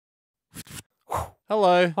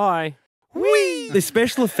Hello. Hi. Whee! The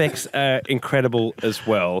special effects are incredible as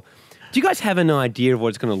well. Do you guys have an idea of what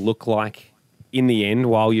it's going to look like in the end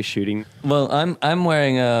while you're shooting? Well, I'm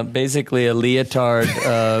wearing basically a leotard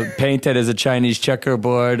painted as a Chinese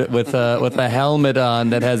checkerboard with a helmet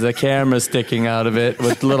on that has a camera sticking out of it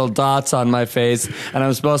with little dots on my face, and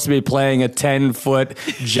I'm supposed to be playing a 10-foot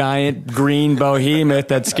giant green behemoth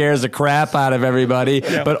that scares the crap out of everybody.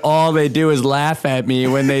 Yep. But all they do is laugh at me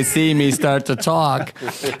when they see me start to talk,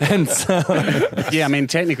 and so yeah, I mean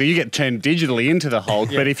technically you get turned digitally into the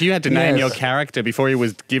Hulk, but if you had to name your character before he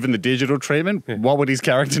was given the digital treatment. What would his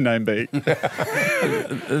character name be?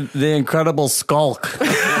 The Incredible Skulk.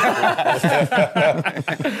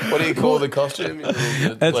 What do you call the costume?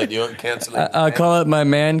 Like you're cancelling. I call it my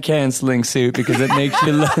man canceling suit because it makes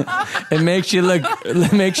you look. It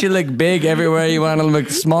makes you look big everywhere you want to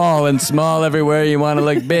look small, and small everywhere you want to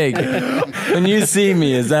look big. When you see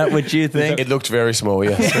me, is that what you think? It looked very small.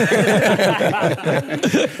 Yes.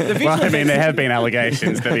 Well, I mean, there have been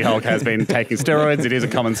allegations that the Hulk has been taking steroids. It is a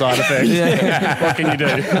common side effect. Yeah. What can you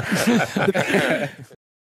do?